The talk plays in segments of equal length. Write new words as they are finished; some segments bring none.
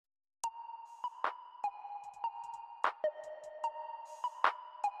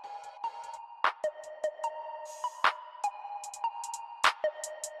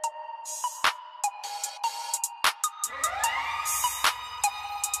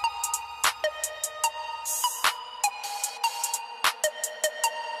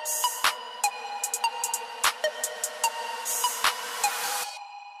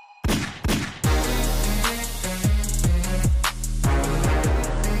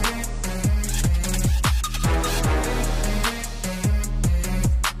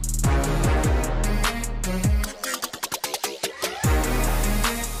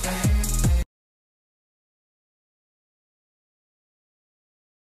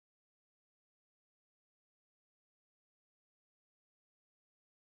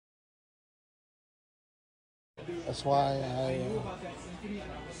That's why I knew about that symphony,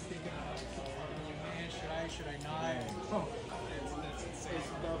 and I was thinking about it. Man, should I not? Oh, it's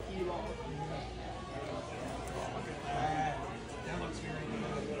the Filo. That looks very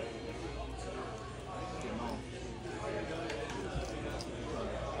good.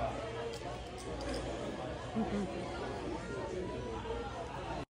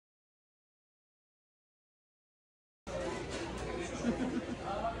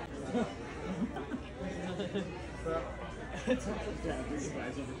 Yeah, these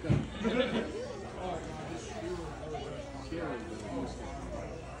guys overcome.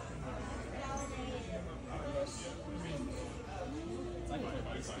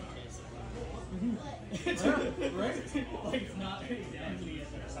 Right? Like it's not exactly as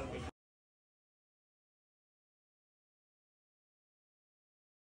there's something.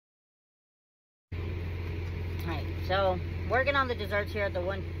 Alright, so working on the desserts here at the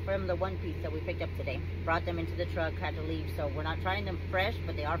from the One Piece that we picked up today. Brought them into the truck, had to leave, so we're not trying them fresh,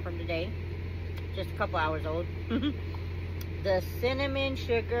 but they are from today. Just a couple hours old. The cinnamon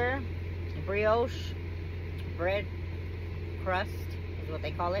sugar brioche bread crust is what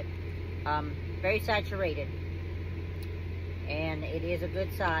they call it. Very saturated, and it is a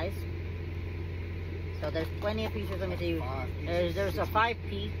good size. So there's plenty of pieces. Let me see. There's a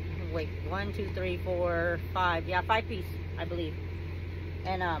 5-piece. Wait, 1, 2, 3, 4, 5. Yeah, 5-piece, I believe.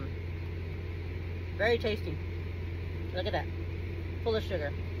 And very tasty. Look at that, full of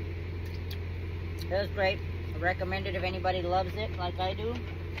sugar. It was great. I recommend it if anybody loves it like I do,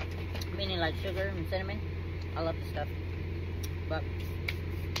 meaning like sugar and cinnamon. I love the stuff. But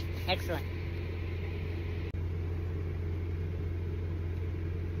excellent.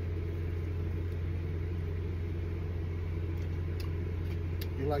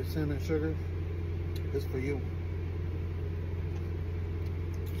 You like cinnamon sugar? It's for you.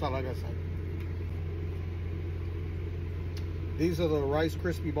 That's all I gotta say. These are the Rice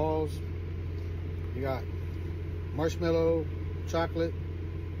Krispie balls. You got marshmallow, chocolate,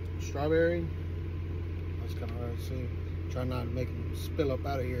 strawberry. That's kind of hard to see. Try not to make them spill up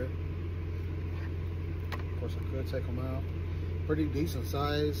out of here. Of course, I could take them out. Pretty decent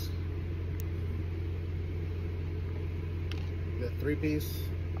size. You got 3-piece.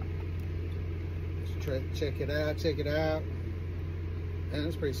 Check it out. Check it out. And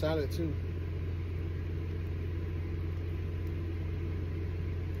it's pretty solid too.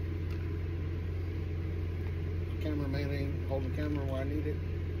 Cameraman ain't holding the camera where I need it.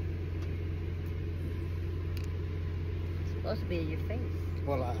 It's supposed to be in your face.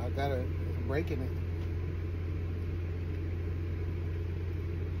 Well, I got a break in it.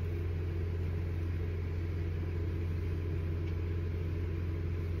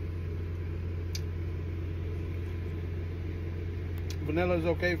 Vanilla is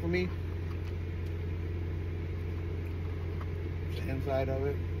okay for me. The inside of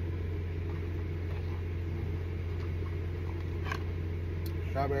it.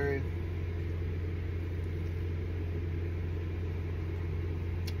 Strawberry.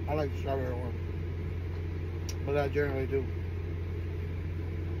 I like the strawberry one, but I generally do.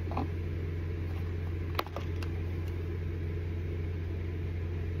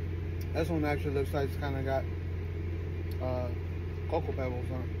 This one actually looks like it's kind of got Cocoa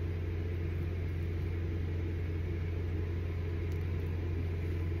Pebbles on it.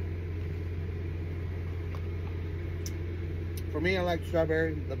 For me, I like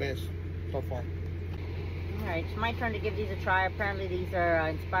strawberry the best so far. Alright, it's my turn to give these a try. Apparently these are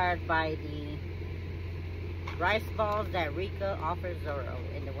inspired by the rice balls that Rika offers Zoro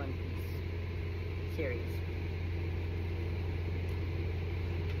in the One Piece series.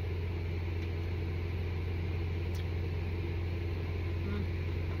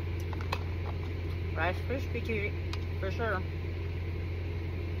 Rice Krispie for sure.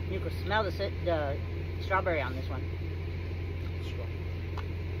 You can smell the strawberry on this one.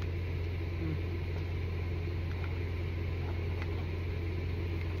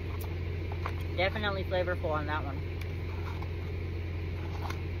 Definitely flavorful on that one.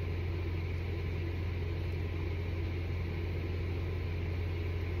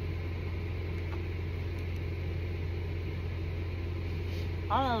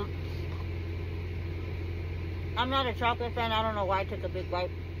 I'm not a chocolate fan. I don't know why I took a big bite.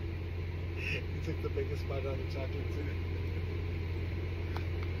 You took the biggest bite out of the chocolate too.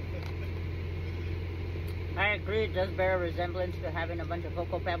 I agree, it does bear a resemblance to having a bunch of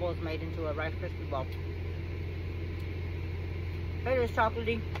Cocoa Pebbles made into a Rice Krispie ball. It is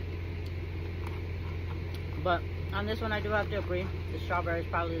chocolatey. But on this one I do have to agree. The strawberry is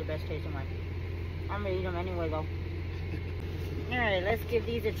probably the best tasting one. I'm gonna eat them anyway though. Alright, let's give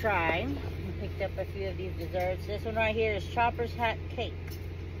these a try. picked up a few of these desserts. This one right here is Chopper's Hat Cake.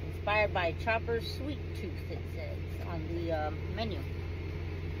 Inspired by Chopper's Sweet Tooth, it says on the menu.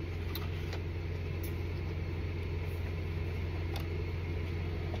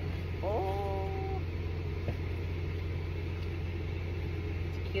 Oh, it's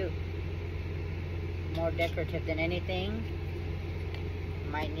cute. More decorative than anything.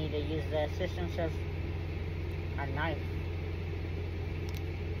 Might need to use the assistance of a knife.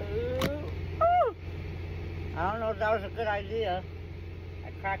 Ooh. I don't know if that was a good idea.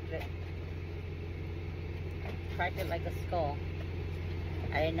 I cracked it. I cracked it like a skull.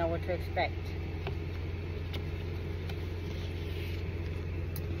 I didn't know what to expect.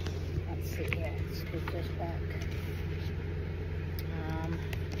 Let's see here. Scoop this back.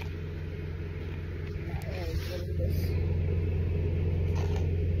 Not really good at this.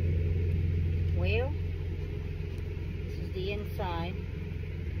 Well, this is the inside.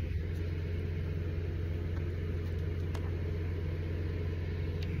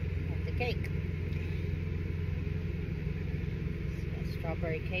 Of the cake. It's a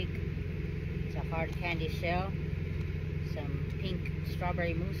strawberry cake. It's a hard candy shell. Some pink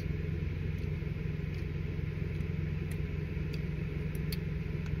strawberry mousse.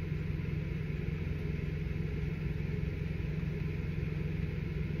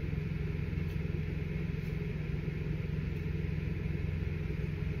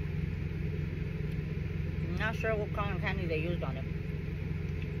 Not sure what cotton candy they used on it,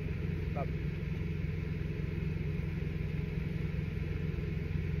 but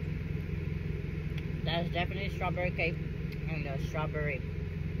that is definitely strawberry cake and a strawberry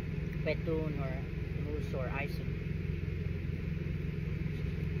betun or mousse or icing.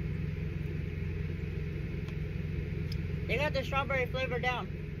 They got the strawberry flavor down.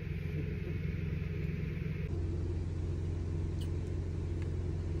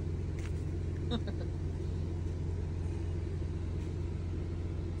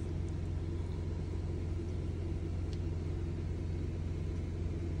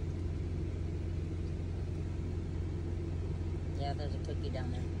 Yeah, there's a cookie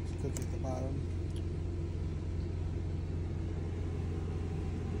down there. Cookie at the bottom.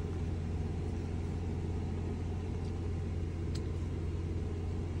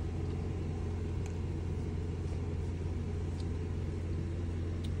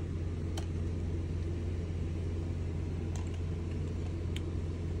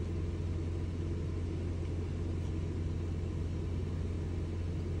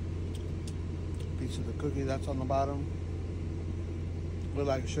 Piece of the cookie that's on the bottom. Look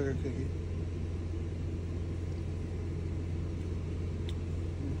like a sugar cookie.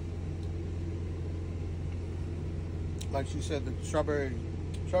 Like she said, the strawberry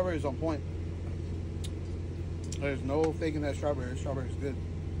is on point. There's no faking that strawberry. Strawberry is good,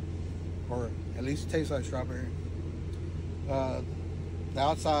 or at least it tastes like strawberry. The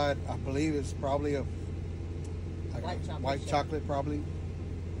outside, I believe, is probably a white chocolate, probably.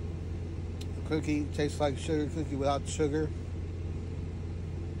 The cookie tastes like sugar cookie without sugar.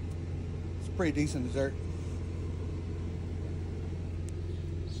 Pretty decent dessert.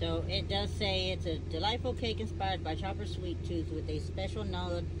 So it does say it's a delightful cake inspired by Chopper's Sweet Tooth with a special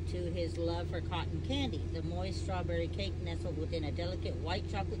nod to his love for cotton candy. The moist strawberry cake nestled within a delicate white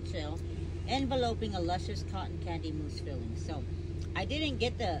chocolate shell, enveloping a luscious cotton candy mousse filling. So I didn't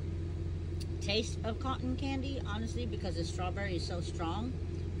get the taste of cotton candy, honestly, because the strawberry is so strong,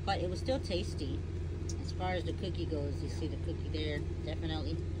 but it was still tasty. As far as the cookie goes, you see the cookie there,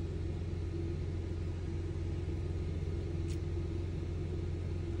 definitely.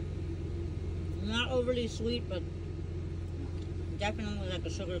 Not overly sweet, but definitely like a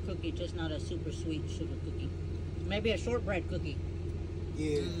sugar cookie, just not a super sweet sugar cookie. Maybe a shortbread cookie.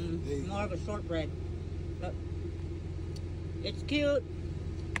 Yeah, more of a shortbread. But it's cute.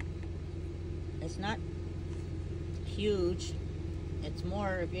 It's not huge. It's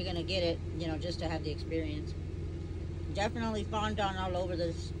more, if you're gonna get it, you know, just to have the experience. Definitely fondant all over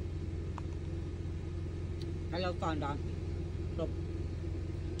this. I love fondant. So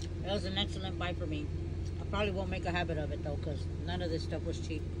that was an excellent buy for me. I probably won't make a habit of it though, because none of this stuff was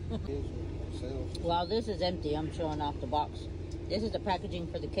cheap. While this is empty, I'm showing off the box. This is the packaging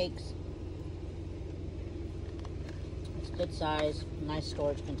for the cakes. It's good size, nice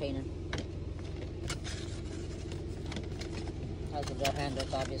storage container. Has the door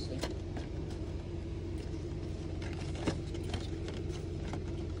handles, obviously.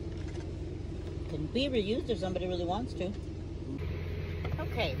 Can be reused if somebody really wants to.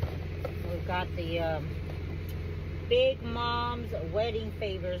 Okay, we've got the Big Mom's wedding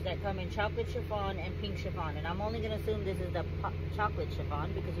favors that come in chocolate chiffon and pink chiffon. And I'm only going to assume this is the chocolate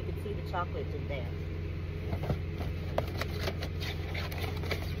chiffon because you can see the chocolates in there.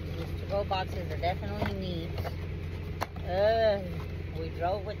 These to-go boxes are definitely neat. We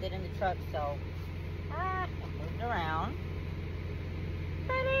drove with it in the truck, so I moved around.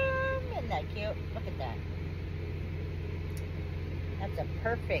 Ta-da! Isn't that cute? Look at that. That's a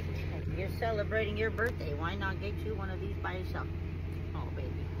perfect. If you're celebrating your birthday, why not get you one of these by yourself? Oh,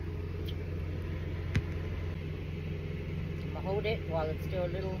 baby. I'm gonna hold it while it's still a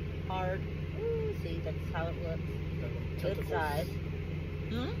little hard. Ooh, see, that's how it looks. Good size.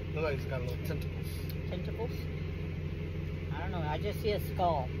 Looks like it's got little tentacles. Tentacles? I don't know. I just see a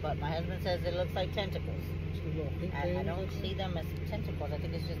skull, but my husband says it looks like tentacles. I don't see them as tentacles. I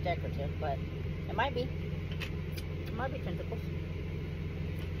think it's just decorative, but it might be. It might be tentacles.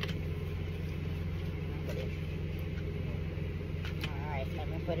 Alright, let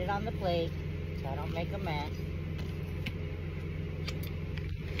me put it on the plate so I don't make a mess.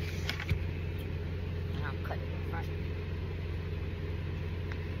 And I'll cut it in front.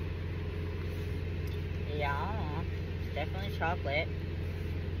 Yeah, it's definitely chocolate.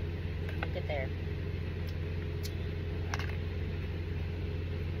 Look at there.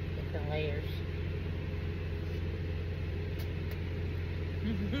 Different layers.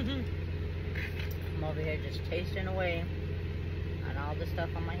 I'm over here just tasting away on all the stuff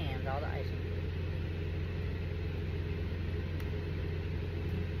on my hands, all the icing.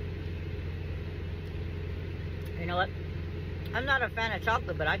 You know what? I'm not a fan of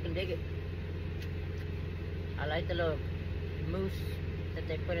chocolate, but I can dig it. I like the little mousse that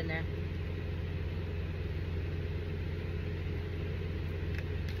they put in there.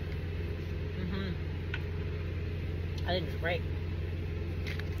 I think it's great.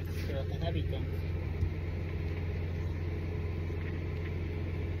 See what the heavy things.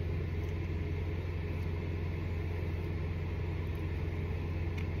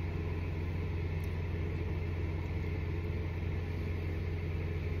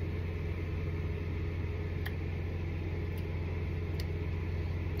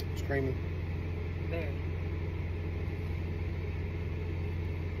 It's creamy. Very.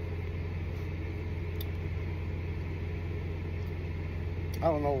 I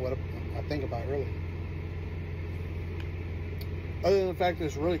don't know what I think about it, really. Other than the fact that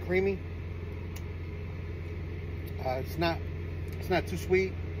it's really creamy. It's not too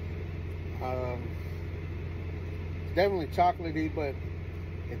sweet. It's definitely chocolatey, but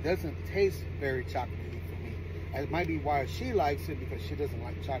it doesn't taste very chocolatey for me. It might be why she likes it, because she doesn't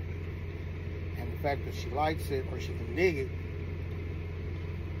like chocolate. And the fact that she likes it, or she can dig it,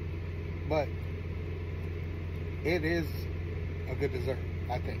 but it is a good dessert,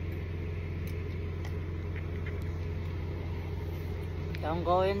 I think. Don't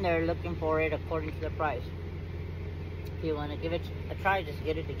go in there looking for it according to the price. If you want to give it a try, just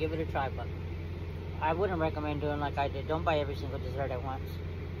get it to give it a try. But I wouldn't recommend doing like I did. Don't buy every single dessert at once.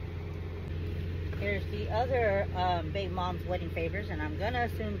 Here's the other Big Mom's wedding favors, and I'm gonna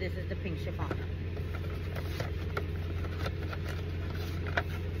assume this is the pink chiffon.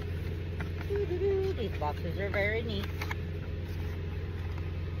 These boxes are very neat.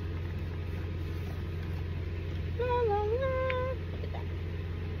 La, la, la. Look at that.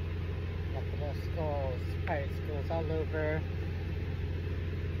 Got the little skulls, pirate skulls all over.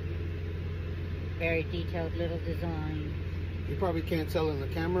 Very detailed little design. You probably can't tell in the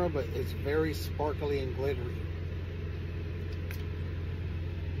camera, but it's very sparkly and glittery.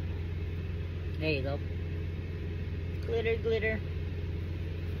 There you go. Glitter, glitter.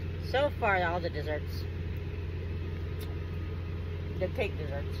 So far, all the desserts, the cake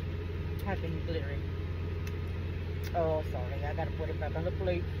desserts, have been glittery. Oh, sorry, I gotta put it back on the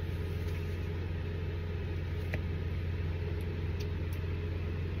plate.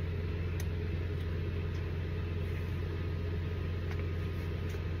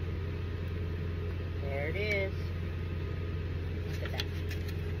 There it is. Look at that.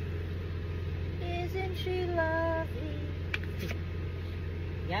 Isn't she lovely?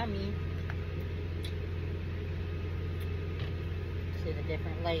 Yummy. See the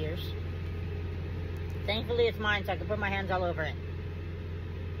different layers. Thankfully it's mine, so I can put my hands all over it.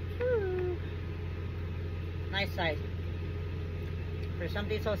 Woo. Nice size for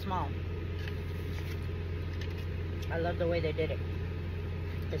something so small. I love the way they did it.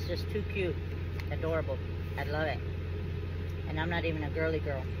 It's just too cute. Adorable. I love it. And I'm not even a girly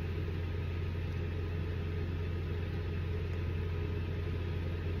girl.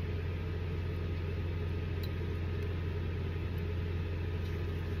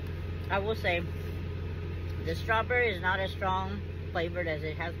 I will say, The strawberry is not as strong flavored as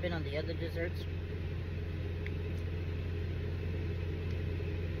it has been on the other desserts.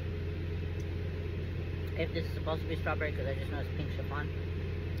 If this is supposed to be strawberry, because I just know it's pink chiffon.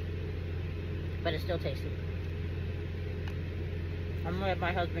 But it's still tasty. I'm gonna let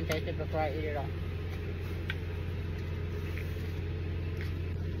my husband taste it before I eat it all.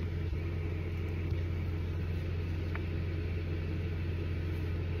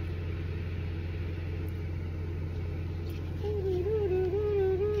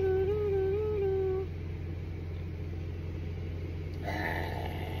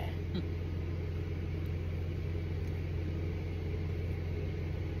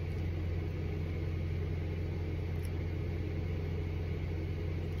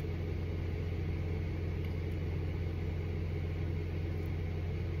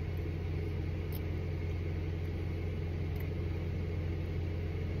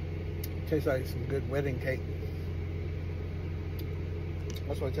 Tastes like some good wedding cake.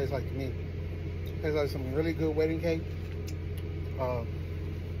 That's what it tastes like to me. It tastes like some really good wedding cake.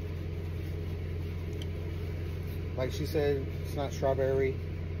 Like she said, it's not strawberry.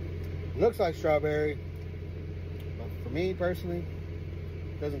 It looks like strawberry, but for me personally,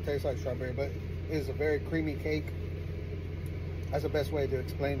 it doesn't taste like strawberry, but it is a very creamy cake. That's the best way to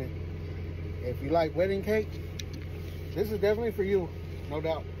explain it. If you like wedding cake, this is definitely for you, no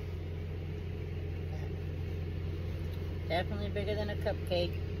doubt. Definitely bigger than a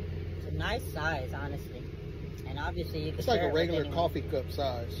cupcake. It's a nice size, honestly. And obviously you can It's like share a it with regular anyone. coffee cup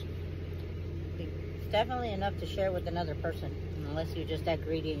size. It's definitely enough to share with another person. Unless you're just that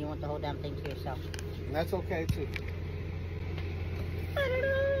greedy and you want the whole damn thing to yourself. And that's okay too.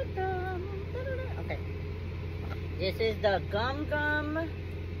 Okay. This is the Gum Gum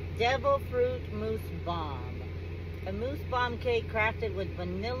Devil Fruit Mousse Bomb. A mousse bomb cake crafted with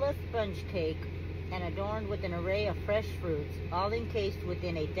vanilla sponge cake and adorned with an array of fresh fruits, all encased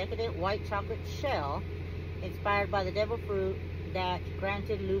within a decadent white chocolate shell, inspired by the devil fruit that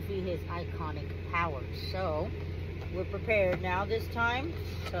granted Luffy his iconic powers. So, we're prepared now this time,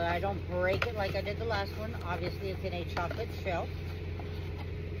 so I don't break it like I did the last one. Obviously, it's in a chocolate shell.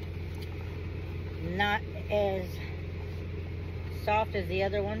 Not as soft as the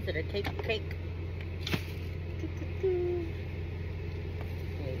other ones that are cake. There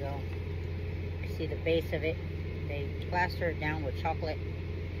you go. See the base of it, they plaster it down with chocolate.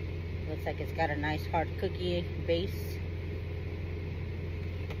 Looks like it's got a nice hard cookie base.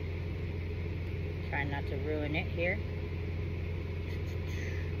 Trying not to ruin it here.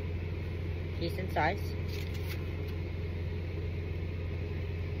 Decent size.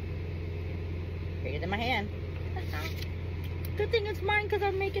 Bigger than my hand. Good thing it's mine because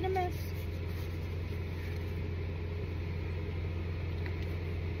I'm making a mess.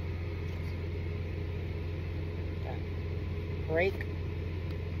 Break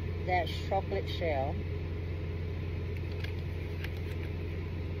that chocolate shell.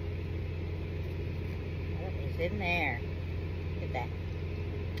 What is in there? Look at that.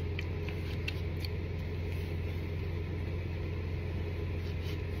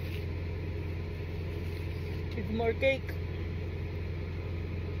 Here's more cake.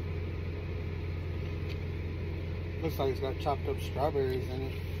 Looks like it's got chopped up strawberries in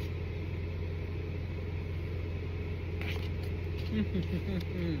it.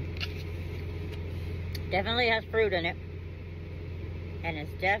 Definitely has fruit in it, and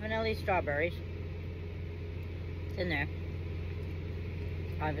it's definitely strawberries. It's in there.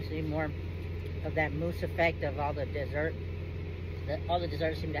 Obviously more of that mousse effect of all the dessert that all the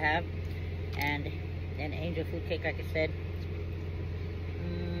desserts seem to have, and then angel food cake, like I said.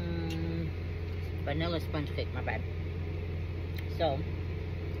 Vanilla sponge cake, my bad. So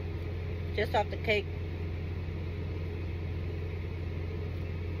just off the cake,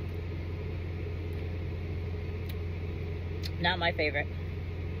 not my favorite.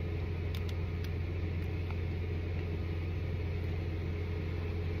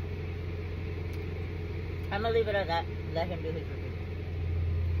 I'm gonna leave it at that. Let him do his review.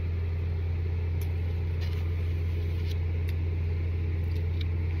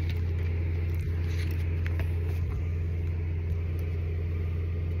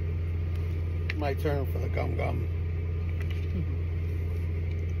 My turn for the Gum Gum.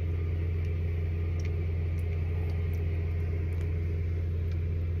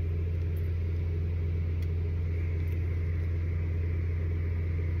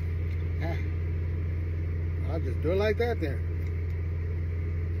 I'll just do it like that then.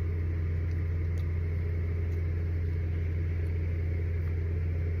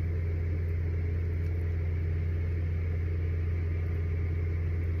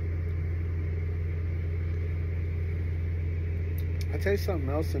 taste something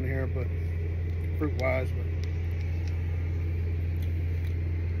else in here, but fruit-wise, but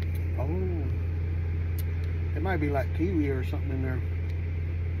oh, it might be like kiwi or something in there.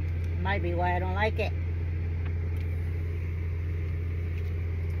 Might be why I don't like it.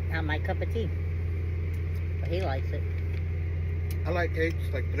 Not my cup of tea. But he likes it. I like cakes,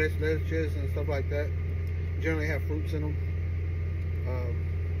 like tres leches and stuff like that. Generally have fruits in them.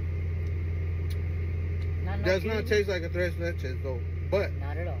 Does not taste like a tres leches though, but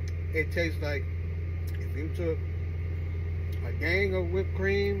not at all. it tastes like if you took a gang of whipped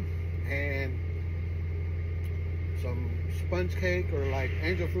cream and some sponge cake or like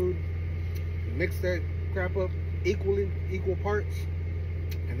angel food, mix that crap up equal parts,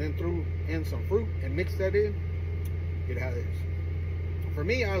 and then threw in some fruit and mix that in, it has it. For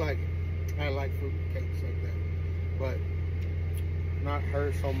me, I like it. I like fruit cakes like that, but not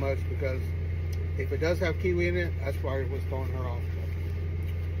her so much, because if it does have kiwi in it, that's probably what's throwing her off.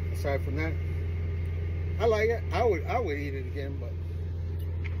 But aside from that, I like it. I would eat it again, but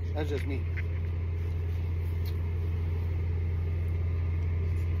that's just me.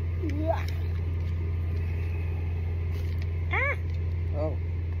 Yeah. Ah. Oh.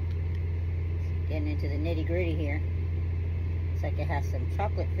 Getting into the nitty gritty here. Looks like it has some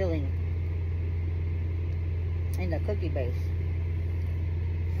chocolate filling in the cookie base.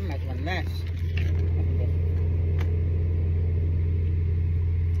 I'm making a mess.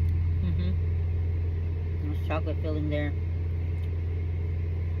 There's chocolate filling there.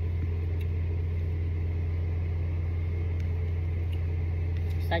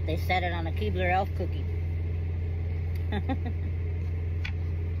 It's like they set it on a Keebler Elf cookie. I'm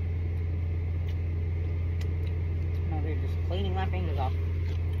over here just cleaning my fingers off.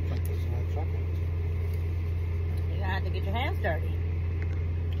 You're gonna have to get your hands dirty.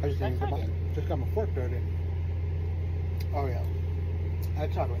 I just got my fork dirty. Oh yeah,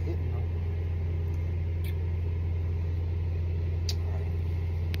 that chocolate hitting